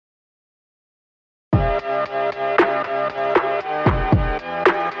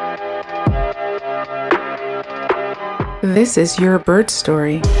This is Your Bird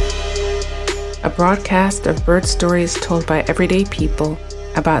Story, a broadcast of bird stories told by everyday people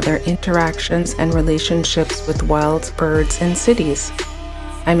about their interactions and relationships with wild birds in cities.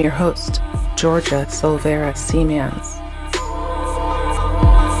 I'm your host, Georgia Silvera Seamans.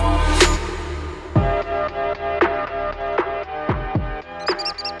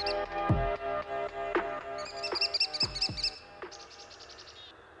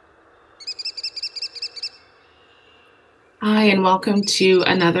 Hi, and welcome to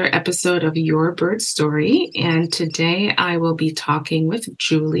another episode of Your Bird Story. And today I will be talking with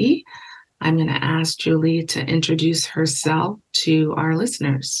Julie. I'm going to ask Julie to introduce herself to our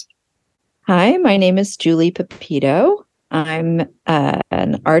listeners. Hi, my name is Julie Pepito. I'm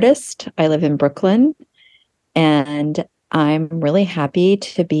an artist. I live in Brooklyn, and I'm really happy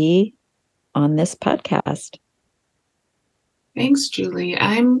to be on this podcast. Thanks, Julie.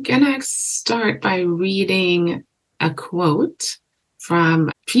 I'm going to start by reading a quote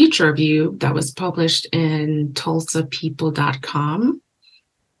from Future View that was published in TulsaPeople.com.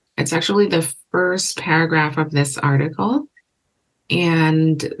 It's actually the first paragraph of this article.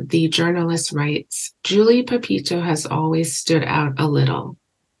 And the journalist writes, Julie Pepito has always stood out a little.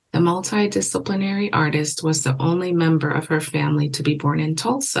 The multidisciplinary artist was the only member of her family to be born in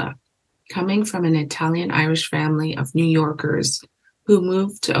Tulsa, coming from an Italian-Irish family of New Yorkers who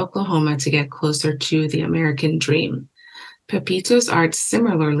moved to Oklahoma to get closer to the American dream. Pepito's art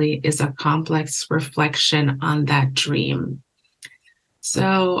similarly is a complex reflection on that dream.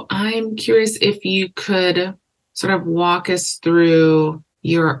 So I'm curious if you could sort of walk us through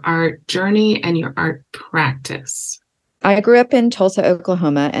your art journey and your art practice. I grew up in Tulsa,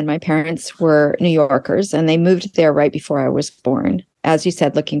 Oklahoma, and my parents were New Yorkers, and they moved there right before I was born. As you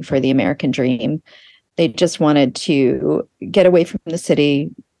said, looking for the American dream. They just wanted to get away from the city,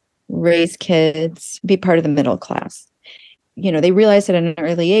 raise kids, be part of the middle class. You know, they realized at an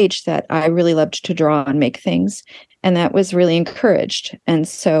early age that I really loved to draw and make things, and that was really encouraged. And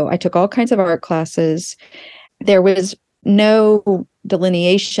so I took all kinds of art classes. There was no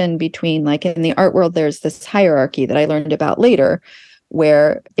delineation between, like in the art world, there's this hierarchy that I learned about later,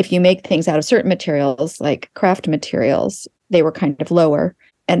 where if you make things out of certain materials, like craft materials, they were kind of lower,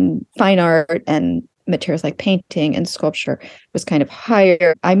 and fine art and materials like painting and sculpture was kind of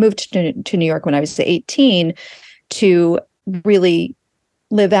higher. I moved to New York when I was 18 to really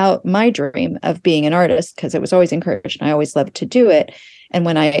live out my dream of being an artist, because it was always encouraged and I always loved to do it. And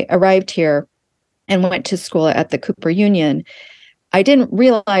when I arrived here and went to school at the Cooper Union, I didn't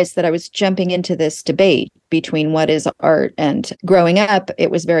realize that I was jumping into this debate between what is art, and growing up,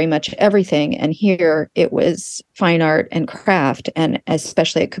 it was very much everything. And here it was fine art and craft. And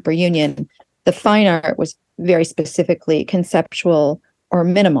especially at Cooper Union, the fine art was very specifically conceptual or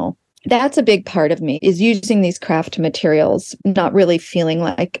minimal. That's a big part of me, is using these craft materials, not really feeling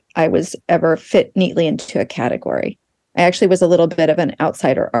like I was ever fit neatly into a category. I actually was a little bit of an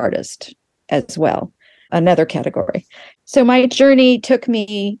outsider artist as well, another category. So my journey took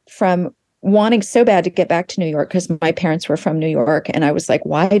me from wanting so bad to get back to New York, because my parents were from New York. And I was like,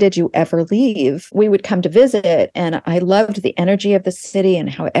 why did you ever leave? We would come to visit, and I loved the energy of the city and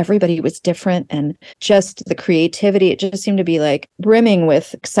how everybody was different, and just the creativity. It just seemed to be like brimming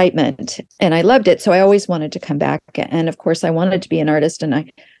with excitement, and I loved it. So I always wanted to come back. And of course, I wanted to be an artist,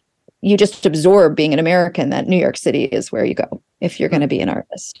 and you just absorb being an American that New York City is where you go if you're going to be an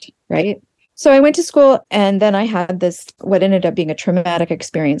artist, right? So I went to school, and then I had this, what ended up being a traumatic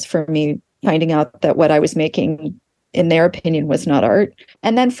experience for me, finding out that what I was making, in their opinion, was not art.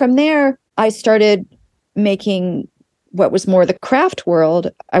 And then from there, I started making what was more the craft world.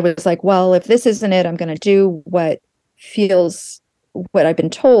 I was like, well, if this isn't it, I'm going to do what feels, what I've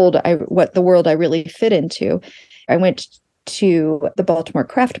been told, what the world I really fit into. I went to the Baltimore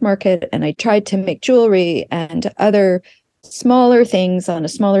Craft Market, and I tried to make jewelry and other smaller things on a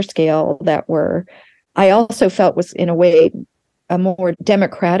smaller scale that were, I also felt was in a way a more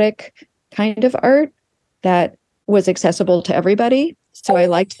democratic kind of art that was accessible to everybody. So I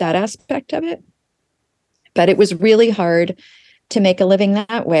liked that aspect of it. But it was really hard to make a living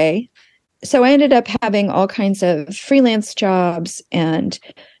that way. So I ended up having all kinds of freelance jobs and,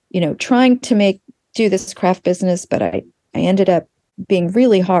 trying to do this craft business. But I ended up being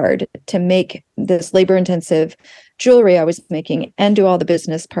really hard to make this labor-intensive jewelry I was making and do all the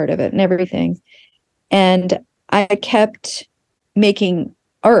business part of it and everything. And I kept making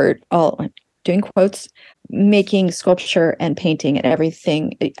art, all doing quotes, making sculpture and painting and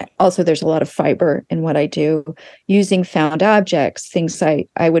everything. Also, there's a lot of fiber in what I do, using found objects, things I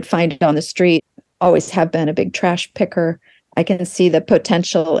would find on the street. Always have been a big trash picker. I can see the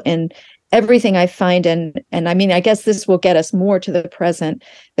potential in everything I find, and I mean, I guess this will get us more to the present,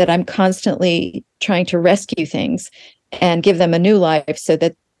 that I'm constantly trying to rescue things and give them a new life, so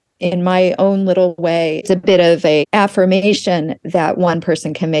that in my own little way, it's a bit of a affirmation that one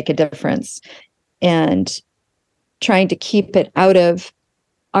person can make a difference, and trying to keep it out of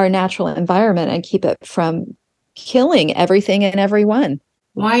our natural environment and keep it from killing everything and everyone.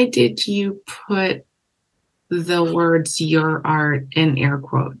 Why did you put the words "your art" in air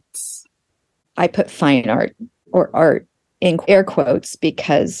quotes? I put fine art or art in air quotes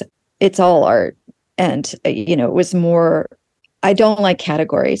because it's all art. And, it was more, I don't like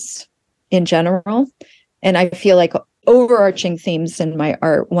categories in general. And I feel like overarching themes in my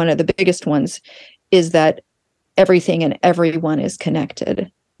art, one of the biggest ones is that everything and everyone is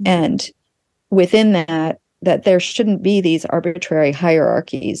connected. And within that there shouldn't be these arbitrary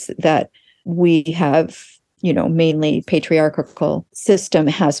hierarchies that we have, mainly patriarchal system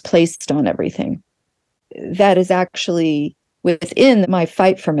has placed on everything. That is actually within my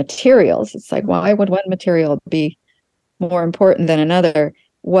fight for materials. It's like, why would one material be more important than another?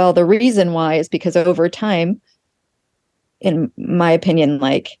 Well, the reason why is because over time, in my opinion,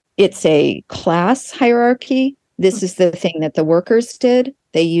 like, it's a class hierarchy. This is the thing that the workers did.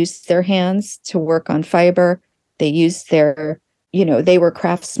 They used their hands to work on fiber. They used their, they were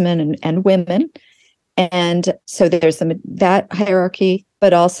craftsmen and women. And so there's that hierarchy,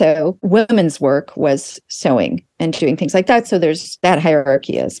 but also women's work was sewing and doing things like that. So there's that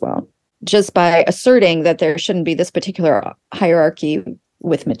hierarchy as well. Just by asserting that there shouldn't be this particular hierarchy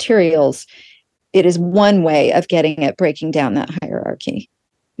with materials, it is one way of getting at breaking down that hierarchy.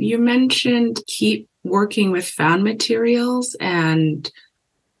 You mentioned keep working with found materials, and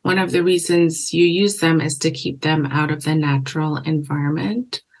one of the reasons you use them is to keep them out of the natural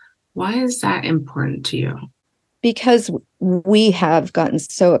environment. Why is that important to you? Because we have gotten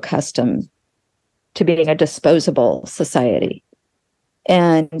so accustomed to being a disposable society,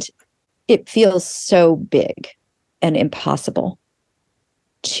 and it feels so big and impossible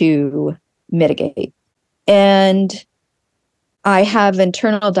to mitigate. And I have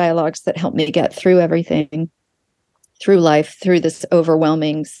internal dialogues that help me get through everything, through life, through this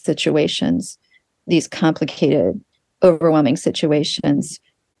overwhelming situations, these complicated, overwhelming situations.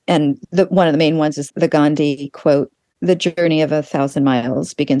 And one of the main ones is the Gandhi quote, "The journey of 1,000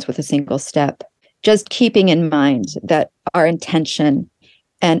 miles begins with a single step." Just keeping in mind that our intention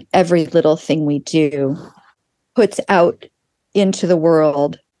and every little thing we do puts out into the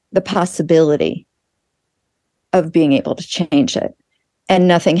world the possibility of being able to change it. And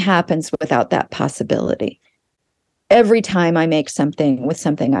nothing happens without that possibility. Every time I make something with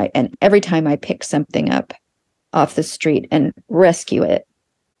something, and every time I pick something up off the street and rescue it,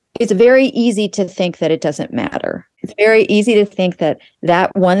 it's very easy to think that it doesn't matter. It's very easy to think that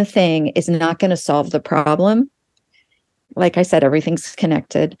that one thing is not going to solve the problem. Like I said, everything's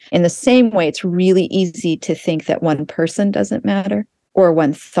connected. In the same way, it's really easy to think that one person doesn't matter, or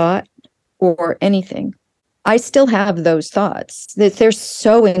one thought, or anything. I still have those thoughts, that they're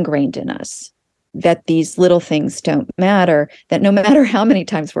so ingrained in us that these little things don't matter, that no matter how many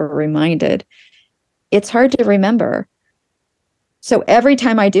times we're reminded, it's hard to remember. So every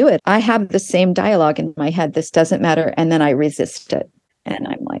time I do it, I have the same dialogue in my head, this doesn't matter, and then I resist it. And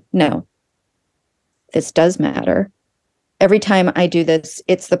I'm like, no, this does matter. Every time I do this,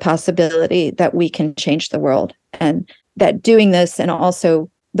 it's the possibility that we can change the world, and that doing this, and also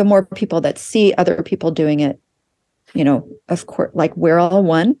the more people that see other people doing it, of course, like, we're all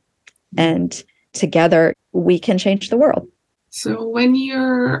one, and together we can change the world. So when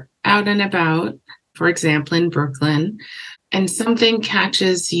you're out and about, for example, in Brooklyn, and something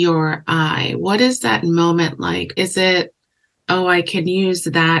catches your eye, what is that moment like? Is it, oh, I can use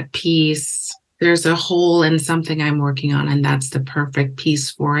that piece. There's a hole in something I'm working on, and that's the perfect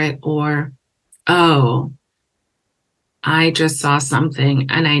piece for it. Or, oh, I just saw something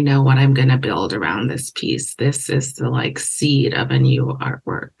and I know what I'm going to build around this piece. This is the seed of a new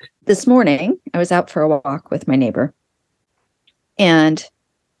artwork. This morning, I was out for a walk with my neighbor, and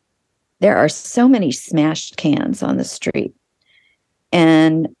there are so many smashed cans on the street,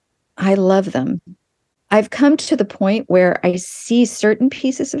 and I love them. I've come to the point where I see certain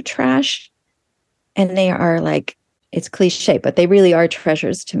pieces of trash, and they are like, it's cliche, but they really are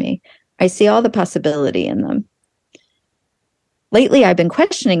treasures to me. I see all the possibility in them. Lately, I've been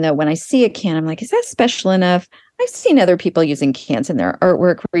questioning, though, when I see a can, I'm like, is that special enough? I've seen other people using cans in their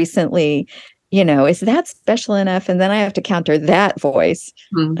artwork recently. Is that special enough? And then I have to counter that voice.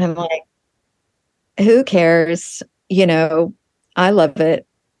 I'm like, who cares? I love it.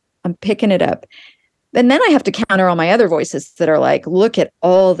 I'm picking it up. And then I have to counter all my other voices that are like, look at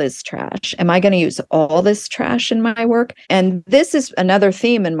all this trash. Am I going to use all this trash in my work? And this is another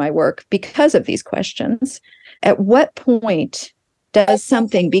theme in my work because of these questions. At what point does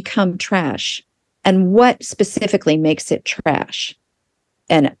something become trash? And what specifically makes it trash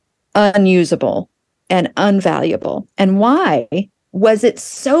and unusable and unvaluable? And why was it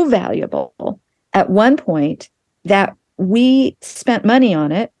so valuable at one point that we spent money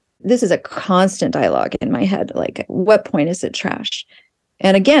on it? This is a constant dialogue in my head. Like, at what point is it trash?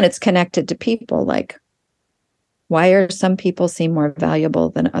 And again, it's connected to people. Like, why are some people seem more valuable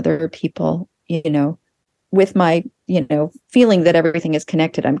than other people? With my, feeling that everything is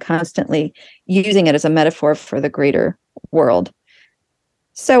connected, I'm constantly using it as a metaphor for the greater world.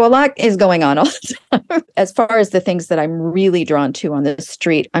 So a lot is going on all the time. As far as the things that I'm really drawn to on the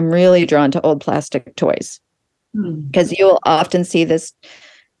street, I'm really drawn to old plastic toys. Because you'll often see this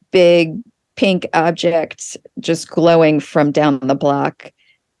big pink object just glowing from down the block.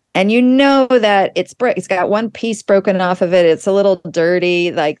 And you know that it's got one piece broken off of it. It's a little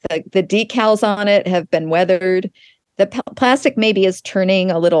dirty. Like the decals on it have been weathered. The plastic maybe is turning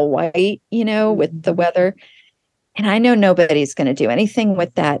a little white, with the weather. And I know nobody's going to do anything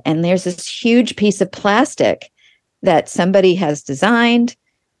with that. And there's this huge piece of plastic that somebody has designed.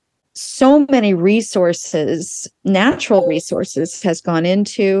 So many resources, natural resources, has gone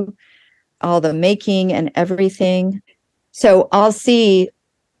into all the making and everything. So I'll see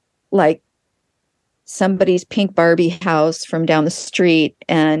like somebody's pink Barbie house from down the street,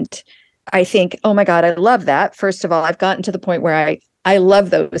 and I think, oh my God, I love that. First of all, I've gotten to the point where I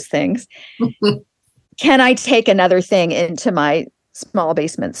love those things. Can I take another thing into my small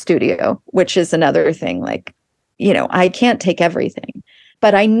basement studio, which is another thing? Like, I can't take everything.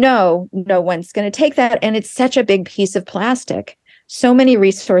 But I know no one's going to take that. And it's such a big piece of plastic. So many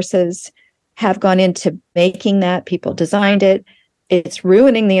resources have gone into making that. People designed it. It's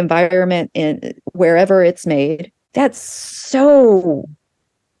ruining the environment in wherever it's made. That's so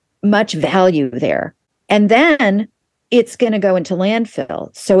much value there. And then it's going to go into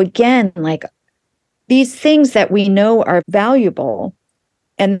landfill. So again, like these things that we know are valuable,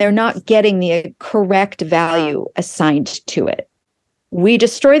 and they're not getting the correct value assigned to it. We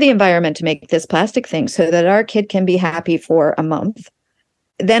destroy the environment to make this plastic thing so that our kid can be happy for a month.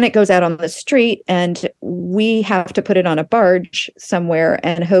 Then it goes out on the street and we have to put it on a barge somewhere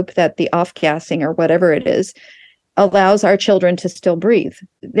and hope that the off-gassing or whatever it is allows our children to still breathe.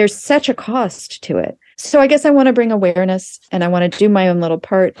 There's such a cost to it. So I guess I want to bring awareness and I want to do my own little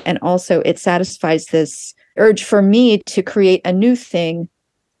part. And also it satisfies this urge for me to create a new thing,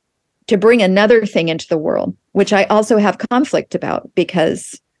 to bring another thing into the world, which I also have conflict about,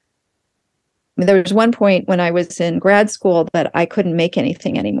 because there was one point when I was in grad school that I couldn't make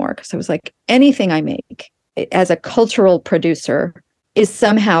anything anymore, because I was like, anything I make as a cultural producer is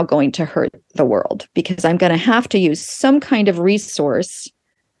somehow going to hurt the world, because I'm going to have to use some kind of resource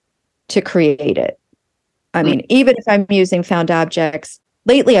to create it. I mean, even if I'm using found objects,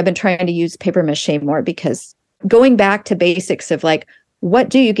 lately I've been trying to use paper mache more, because going back to basics of like, what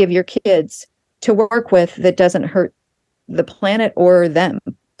do you give your kids to work with that doesn't hurt the planet or them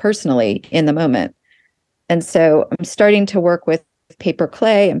personally in the moment? And so I'm starting to work with paper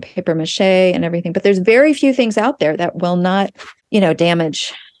clay and paper mache and everything, but there's very few things out there that will not,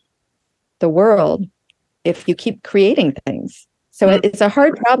 damage the world if you keep creating things. So it's a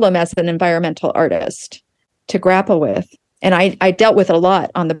hard problem as an environmental artist to grapple with. And I dealt with it a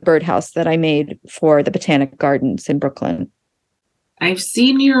lot on the birdhouse that I made for the Botanic Gardens in Brooklyn. I've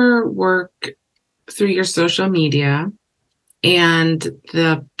seen your work through your social media, and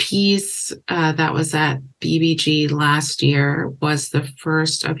the piece that was at BBG last year was the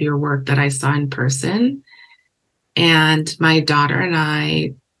first of your work that I saw in person. And my daughter and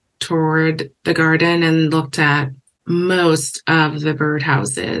I toured the garden and looked at most of the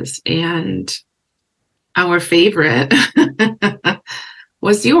birdhouses, and our favorite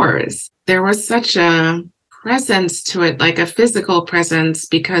was yours. There was such a presence to it, like a physical presence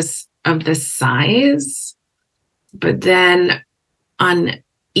because of the size, but then on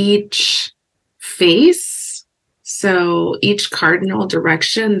each face, so each cardinal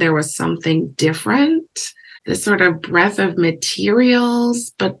direction, there was something different, this sort of breadth of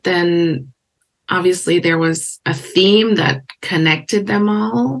materials, but then obviously there was a theme that connected them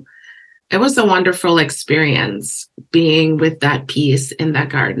all. It was a wonderful experience being with that piece in that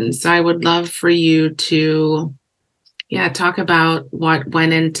garden. So I would love for you to, talk about what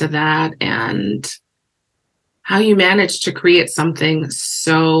went into that and how you managed to create something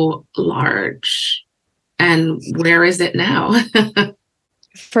so large, and where is it now?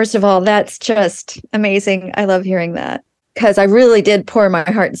 First of all, that's just amazing. I love hearing that because I really did pour my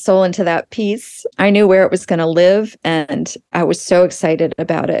heart and soul into that piece. I knew where it was going to live, and I was so excited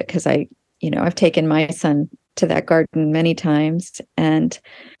about it because I've taken my son to that garden many times. And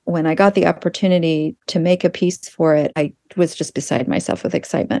when I got the opportunity to make a piece for it, I was just beside myself with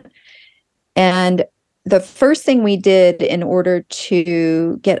excitement. And the first thing we did in order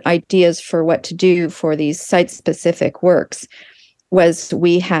to get ideas for what to do for these site-specific works was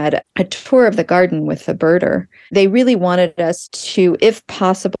we had a tour of the garden with the birder. They really wanted us to, if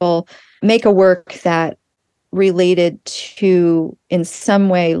possible, make a work that related to, in some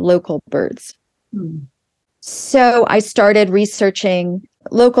way, local birds. So I started researching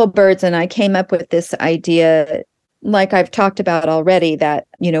local birds, and I came up with this idea, like I've talked about already, that,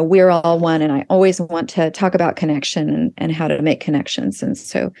 we're all one, and I always want to talk about connection and how to make connections. And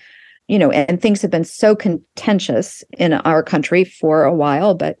so, and things have been so contentious in our country for a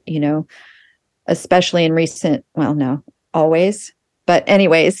while, but, especially in recent, well, no, always. But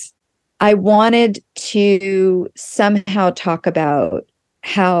anyways, I wanted to somehow talk about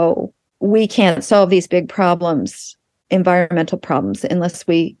how we can't solve these big problems, environmental problems, unless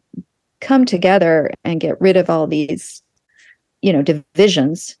we come together and get rid of all these,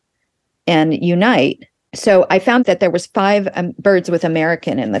 divisions and unite. So I found that there was 5 birds with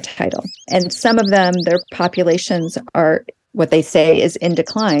American in the title, and some of them, their populations are what they say is in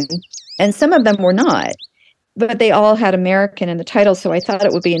decline, and some of them were not, but they all had American in the title. So I thought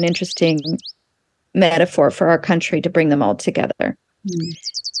it would be an interesting metaphor for our country to bring them all together.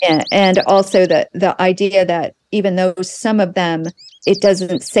 And also the idea that even though some of them, it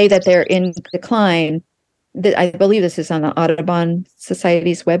doesn't say that they're in decline, that I believe this is on the Audubon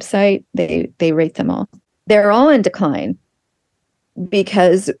Society's website. They rate them all. They're all in decline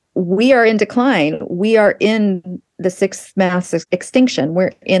because we are in decline. We are in the 6th mass extinction.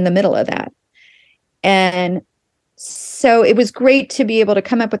 We're in the middle of that. And so it was great to be able to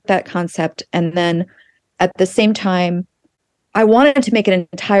come up with that concept. And then at the same time, I wanted to make it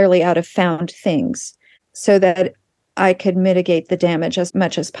entirely out of found things so that I could mitigate the damage as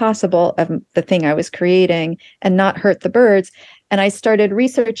much as possible of the thing I was creating and not hurt the birds. And I started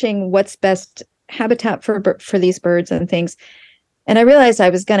researching what's best habitat for these birds and things. And I realized I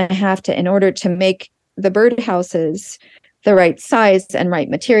was going to have to, in order to make the bird houses the right size and right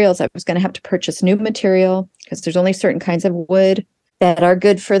materials, I was going to have to purchase new material because there's only certain kinds of wood that are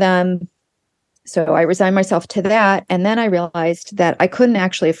good for them. So I resigned myself to that. And then I realized that I couldn't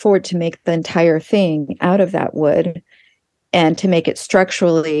actually afford to make the entire thing out of that wood and to make it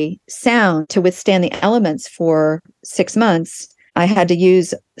structurally sound to withstand the elements for 6 months. I had to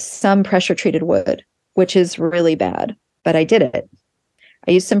use some pressure treated wood, which is really bad, but I did it.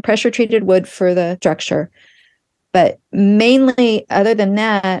 I used some pressure treated wood for the structure, but mainly other than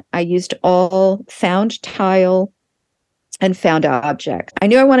that, I used all found tile and found object. I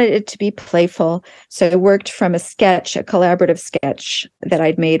knew I wanted it to be playful, so I worked from a collaborative sketch that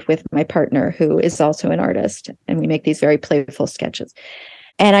I'd made with my partner, who is also an artist, and we make these very playful sketches.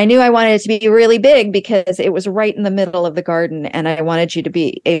 And I knew I wanted it to be really big because it was right in the middle of the garden, and I wanted you to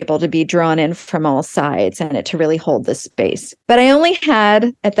be able to be drawn in from all sides and it to really hold the space. But I only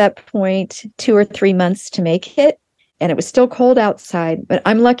had, at that point, 2 or 3 months to make it, and it was still cold outside, but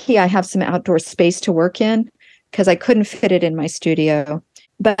I'm lucky I have some outdoor space to work in, because I couldn't fit it in my studio.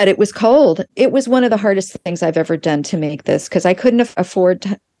 But it was cold. It was one of the hardest things I've ever done to make this because I couldn't afford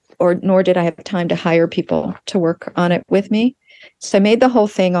to, nor did I have time to hire people to work on it with me. So I made the whole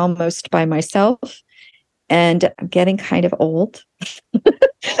thing almost by myself, and I'm getting kind of old.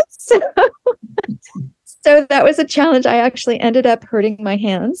 So that was a challenge. I actually ended up hurting my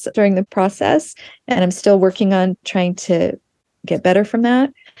hands during the process, and I'm still working on trying to get better from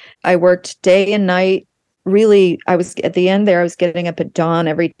that. I worked day and night. Really, I was at the end there, I was getting up at dawn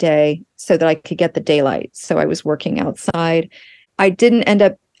every day so that I could get the daylight. So I was working outside. I didn't end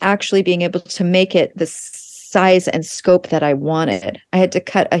up actually being able to make it the size and scope that I wanted. I had to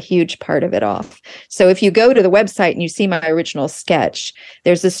cut a huge part of it off. So if you go to the website and you see my original sketch,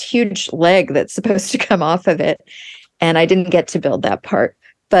 there's this huge leg that's supposed to come off of it. And I didn't get to build that part.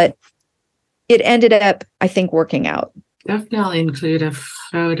 But it ended up, I think, working out. Definitely include a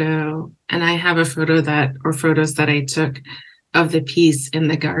photo. And I have a photos that I took of the piece in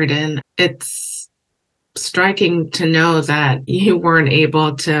the garden. It's striking to know that you weren't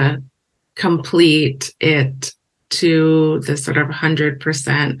able to complete it to the sort of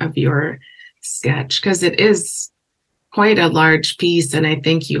 100% of your sketch, because it is quite a large piece. And I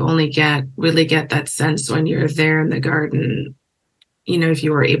think you only really get that sense when you're there in the garden, if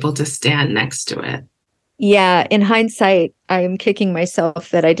you were able to stand next to it. Yeah, in hindsight, I'm kicking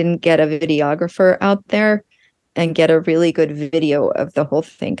myself that I didn't get a videographer out there and get a really good video of the whole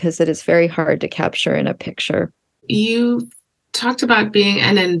thing, because it is very hard to capture in a picture. You talked about being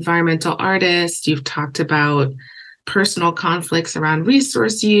an environmental artist. You've talked about personal conflicts around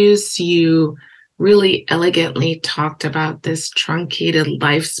resource use. You really elegantly talked about this truncated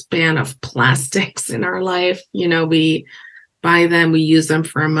lifespan of plastics in our life. We buy them, we use them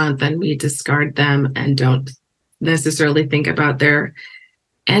for a month, and we discard them and don't necessarily think about their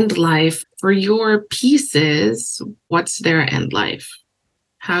end life. For your pieces, what's their end life?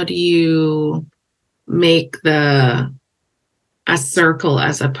 How do you make a circle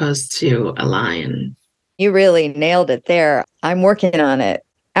as opposed to a line? You really nailed it there. I'm working on it.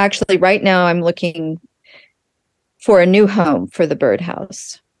 Actually, right now I'm looking for a new home for the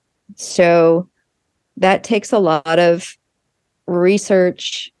birdhouse. So that takes a lot of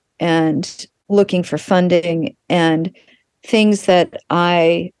research and looking for funding and things that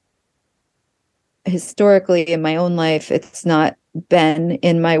I historically in my own life, it's not been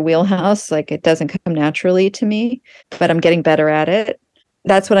in my wheelhouse. Like, it doesn't come naturally to me, but I'm getting better at it.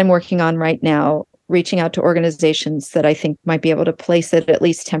 That's what I'm working on right now, reaching out to organizations that I think might be able to place it at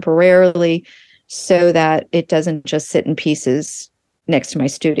least temporarily so that it doesn't just sit in pieces next to my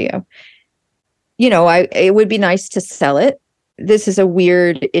studio. It would be nice to sell it. This is a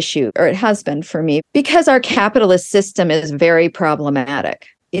weird issue, or it has been for me, because our capitalist system is very problematic.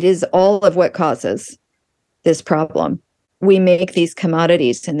 It is all of what causes this problem. We make these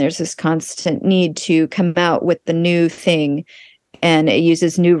commodities, and there's this constant need to come out with the new thing, and it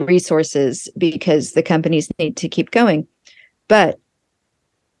uses new resources because the companies need to keep going. But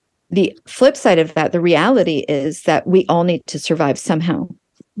the flip side of that, the reality is that we all need to survive somehow.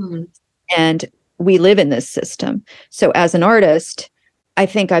 Mm-hmm. And we live in this system. So as an artist, I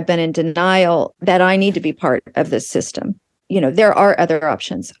think I've been in denial that I need to be part of this system. There are other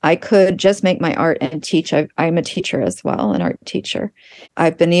options. I could just make my art and teach. I'm a teacher as well, an art teacher.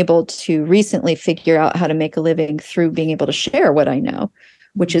 I've been able to recently figure out how to make a living through being able to share what I know,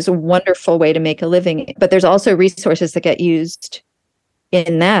 which is a wonderful way to make a living. But there's also resources that get used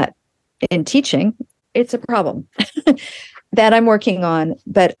in teaching. It's a problem that I'm working on.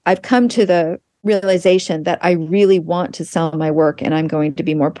 But I've come to the realization that I really want to sell my work, and I'm going to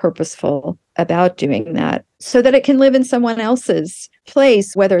be more purposeful about doing that so that it can live in someone else's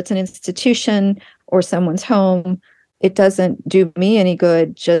place, whether it's an institution or someone's home. It doesn't do me any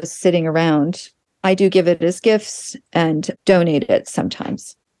good just sitting around. I do give it as gifts and donate it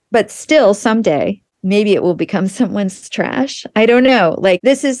sometimes. But still, someday, maybe it will become someone's trash. I don't know. Like,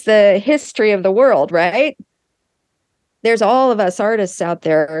 this is the history of the world, right? There's all of us artists out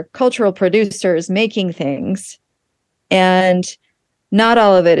there, cultural producers making things, and not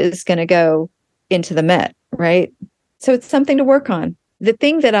all of it is going to go into the Met, right? So it's something to work on. The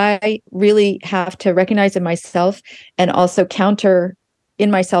thing that I really have to recognize in myself and also counter in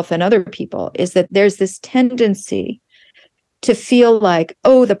myself and other people is that there's this tendency to feel like,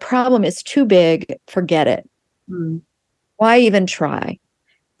 oh, the problem is too big, forget it. Why even try?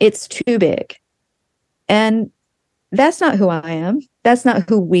 It's too big. And that's not who I am. That's not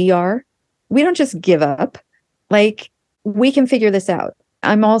who we are. We don't just give up. Like, we can figure this out.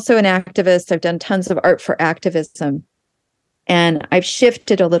 I'm also an activist. I've done tons of art for activism. And I've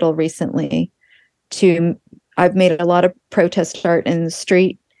shifted a little recently I've made a lot of protest art in the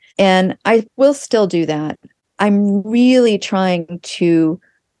street, and I will still do that. I'm really trying to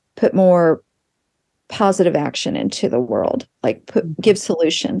put more positive action into the world, like give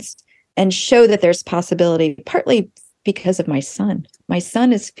solutions and show that there's possibility, partly because of my son. My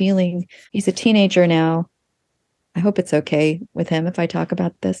son is he's a teenager now. I hope it's okay with him if I talk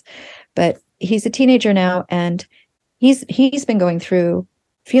about this, but he's a teenager now, and he's been going through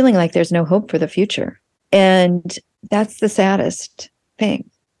feeling like there's no hope for the future. And that's the saddest thing.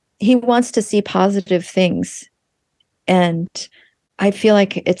 He wants to see positive things. And I feel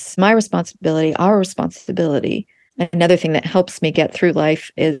like it's my responsibility, our responsibility. Another thing that helps me get through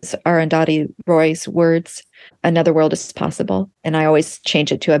life is Arundhati Roy's words, another world is possible. And I always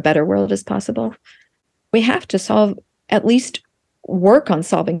change it to a better world is possible. We have to at least work on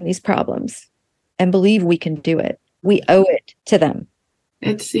solving these problems and believe we can do it. We owe it to them.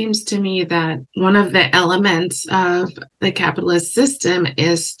 It seems to me that one of the elements of the capitalist system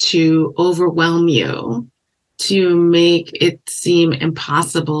is to overwhelm you, to make it seem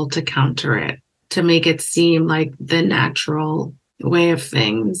impossible to counter it, to make it seem like the natural way of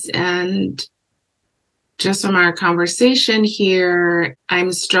things. And just from our conversation here,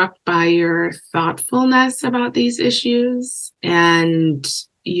 I'm struck by your thoughtfulness about these issues and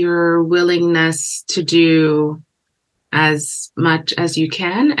your willingness to do as much as you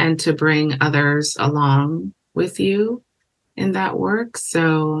can and to bring others along with you in that work.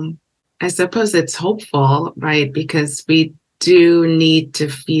 So I suppose it's hopeful, right? Because we do need to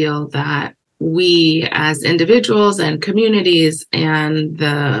feel that we as individuals and communities and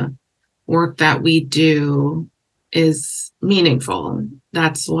the work that we do is meaningful.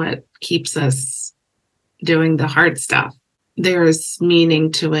 That's what keeps us doing the hard stuff. There's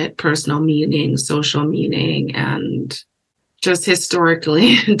meaning to it, personal meaning, social meaning, and just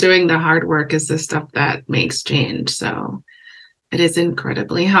historically doing the hard work is the stuff that makes change. So it is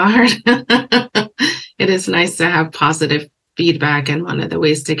incredibly hard. It is nice to have positive feedback, and one of the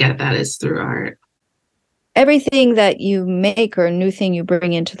ways to get that is through art. Everything that you make or a new thing you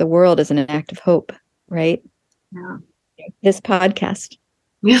bring into the world is an act of hope, right? Yeah. This podcast.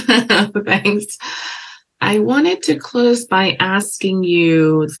 Yeah, thanks. I wanted to close by asking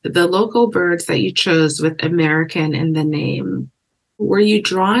you the local birds that you chose with American in the name. Were you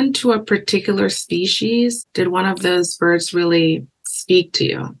drawn to a particular species? Did one of those birds really speak to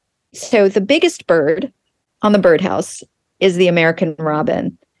you? So the biggest bird on the birdhouse is the American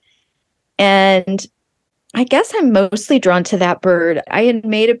robin. And I guess I'm mostly drawn to that bird. I had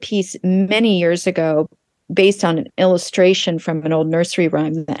made a piece many years ago based on an illustration from an old nursery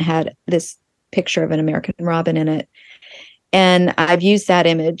rhyme that had this picture of an American robin in it. And I've used that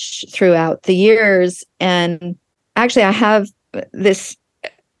image throughout the years. And actually, I have this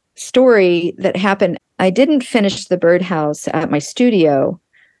story that happened. I didn't finish the birdhouse at my studio.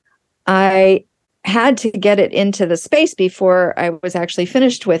 I had to get it into the space before I was actually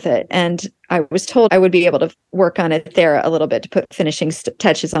finished with it. And I was told I would be able to work on it there a little bit to put finishing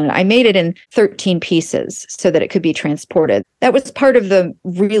touches on it. I made it in 13 pieces so that it could be transported. That was part of the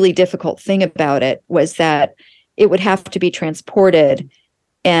really difficult thing about it, was that it would have to be transported.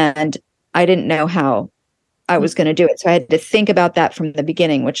 And I didn't know how I was going to do it. So I had to think about that from the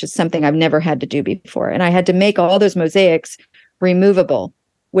beginning, which is something I've never had to do before. And I had to make all those mosaics removable,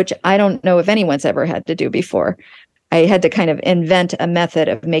 which I don't know if anyone's ever had to do before. I had to kind of invent a method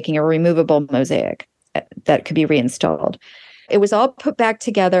of making a removable mosaic that could be reinstalled. It was all put back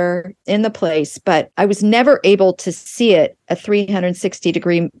together in the place, but I was never able to see it a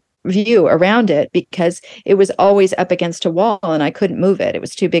 360-degree view around it because it was always up against a wall and I couldn't move it. It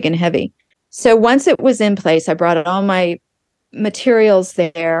was too big and heavy. So once it was in place, I brought all my materials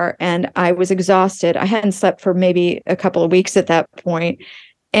there and I was exhausted. I hadn't slept for maybe a couple of weeks at that point.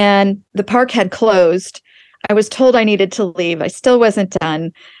 And the park had closed. I was told I needed to leave. I still wasn't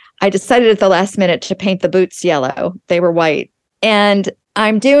done. I decided at the last minute to paint the boots yellow. They were white. And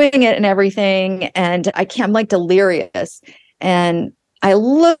I'm doing it and everything. And I'm like delirious. And I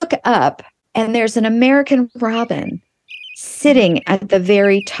look up and there's an American robin sitting at the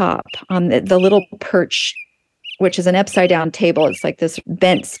very top on the little perch, which is an upside down table. It's like this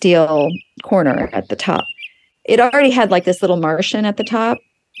bent steel corner at the top. It already had like this little Martian at the top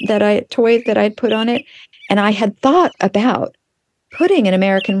that I'd put on it. And I had thought about putting an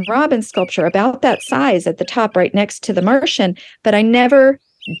American robin sculpture about that size at the top right next to the Martian, but I never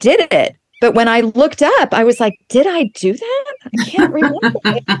did it. But when I looked up, I was like, did I do that? I can't remember.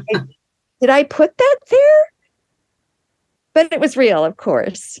 Did I put that there? But it was real, of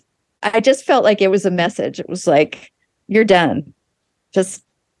course. I just felt like it was a message. It was like, you're done.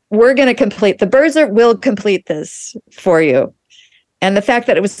 We're going to complete, the birds will complete this for you. And the fact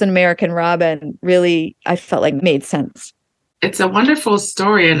that it was an American robin really, I felt like made sense. It's a wonderful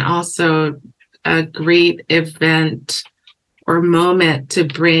story and also a great event or moment to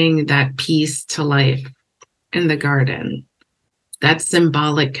bring that piece to life in the garden. That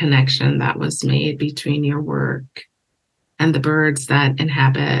symbolic connection that was made between your work and the birds that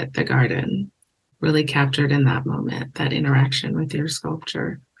inhabit the garden really captured in that moment, that interaction with your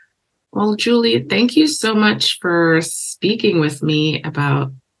sculpture. Well, Julie, thank you so much for speaking with me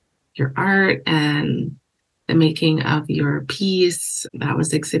about your art and the making of your piece that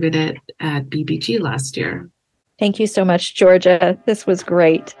was exhibited at BBG last year. Thank you so much, Georgia. This was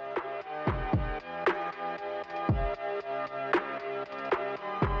great.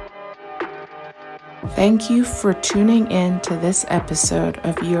 Thank you for tuning in to this episode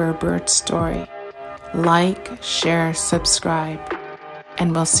of Your Bird Story. Like, share, subscribe,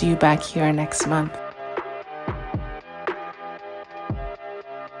 and we'll see you back here next month.